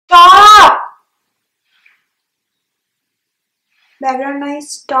Background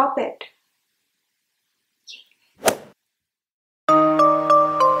noise, stop it.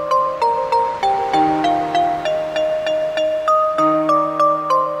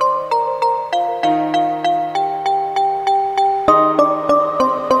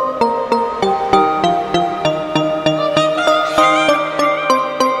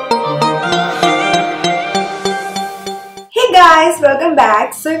 Hey guys, welcome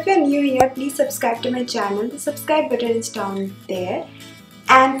back. So if you're new here, please subscribe to my channel. The subscribe button is down there.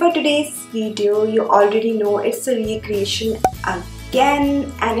 And for today's video, you already know it's a recreation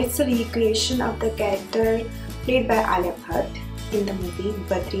again, and it's a recreation of the character played by ALIA Bhatt in the movie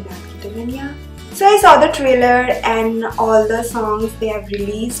Badrinath Ki Dulhaniya. So I saw the trailer and all the songs they have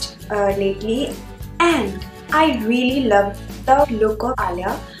released lately, and I really love the look of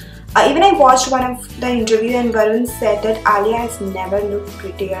ALIA. Even I watched one of the interview and Varun said that ALIA has never looked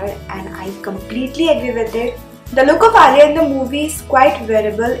prettier, and I completely agree with it. The look of ALIA in the movie is quite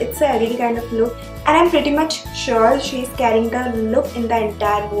wearable. It's a LED kind of look, and I'm pretty much sure she's carrying the look in the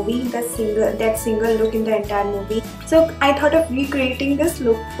entire movie, that single look in the entire movie. So I thought of recreating this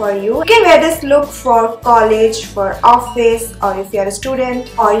look for you. You can wear this look for college, for office, or if you're a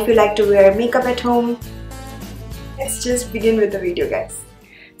student, or if you like to wear makeup at home. Let's just begin with the video, guys.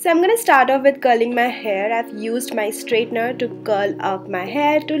 So I'm gonna start off with curling my hair. I've used my straightener to curl up my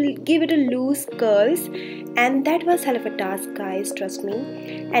hair to give it a loose curls, and that was hell of a task, guys, trust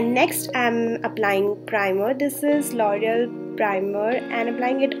me. And next I'm applying primer. This is L'Oreal primer, and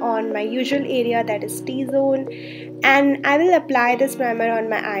applying it on my usual area, that is T-zone. And I will apply this primer on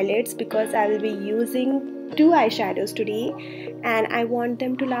my eyelids because I will be using 2 eyeshadows today, and I want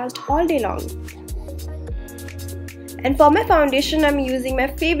them to last all day long. And for my foundation, I'm using my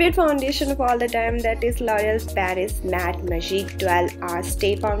favorite foundation of all the time, that is L'Oreal Paris Matte Magique 12-Hour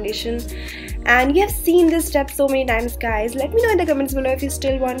Stay Foundation. And you have seen this step so many times, guys. Let me know in the comments below if you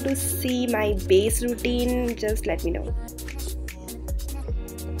still want to see my base routine. Just let me know.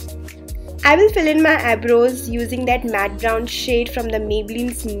 I will fill in my eyebrows using that matte brown shade from the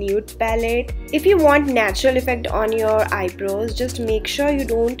Maybelline's Nude palette. If you want natural effect on your eyebrows, just make sure you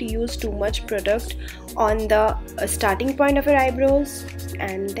don't use too much product on the starting point of your eyebrows,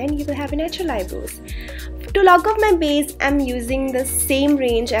 and then you will have a natural eyebrows. To lock off my base, I'm using the same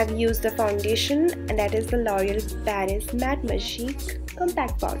range I've used the foundation, and that is the L'Oreal Paris Matte Magique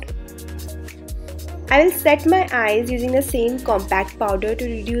Compact Powder. I will set my eyes using the same compact powder to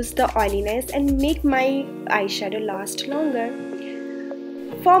reduce the oiliness and make my eyeshadow last longer.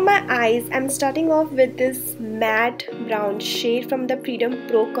 For my eyes, I'm starting off with this matte brown shade from the Freedom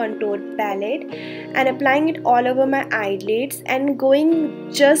Pro Contour palette and applying it all over my eyelids and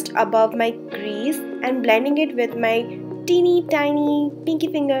going just above my crease and blending it with my teeny tiny pinky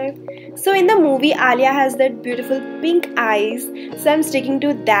finger. So in the movie, ALIA has that beautiful pink eyes, so I'm sticking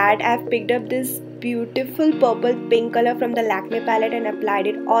to that. I've picked up this beautiful purple pink color from the Lakme palette and applied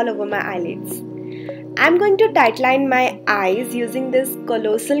it all over my eyelids. I'm going to tightline my eyes using this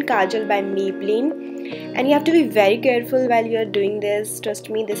Colossal Kajal by Maybelline, and you have to be very careful while you are doing this. Trust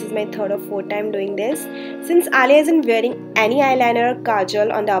me, this is my 3rd or 4th time doing this, since ALIA isn't wearing any eyeliner or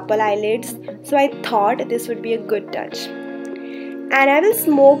kajal on the upper eyelids, so I thought this would be a good touch. And I will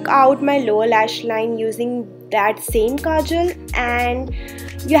smoke out my lower lash line using that same kajal, and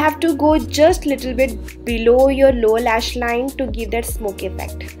you have to go just little bit below your lower lash line to give that smoky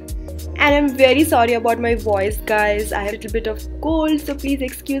effect. And I'm very sorry about my voice, guys. I have a little bit of cold, so please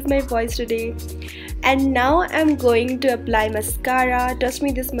excuse my voice today. And now I'm going to apply mascara. Trust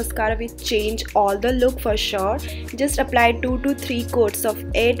me, this mascara will change all the look for sure. Just apply 2 to 3 coats of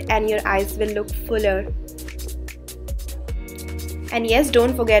it and your eyes will look fuller. And yes,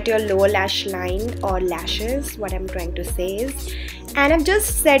 don't forget your lower lash line or lashes, what I'm trying to say is. And I've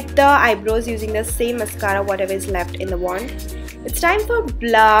just set the eyebrows using the same mascara, whatever is left in the wand. It's time for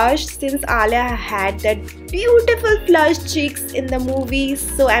blush, since ALIA had that beautiful flushed cheeks in the movie.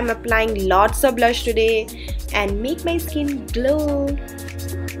 So I'm applying lots of blush today and make my skin glow.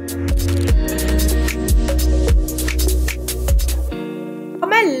 For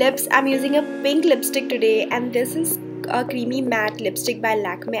my lips, I'm using a pink lipstick today, and this is a creamy matte lipstick by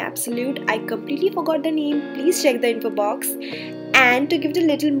Lakme Absolute. I completely forgot the name, please check the info box. And to give it a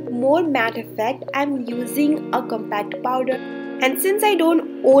little more matte effect, I'm using a compact powder. And since I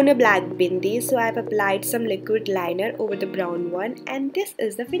don't own a black bindi, so I've applied some liquid liner over the brown one, and this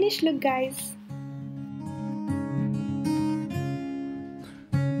is the finished look, guys.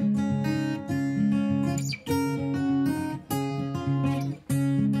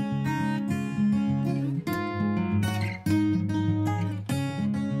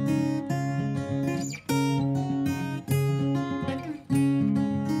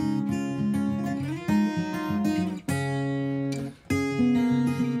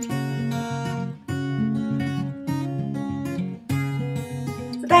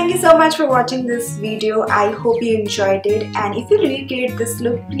 thank you so much for watching this video. I hope you enjoyed it, and if you recreate this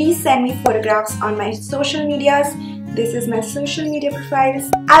look, please send me photographs on my social medias. This is my social media profiles.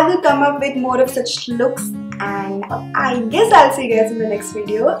 I will come up with more of such looks, and I guess I'll see you guys in the next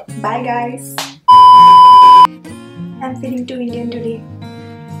video. Bye guys. I'm feeling too Indian today.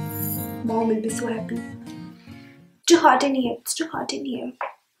 Mom will be so happy. Too hot in here. It's too hot in here.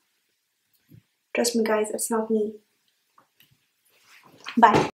 Trust me guys, it's not me. Bye.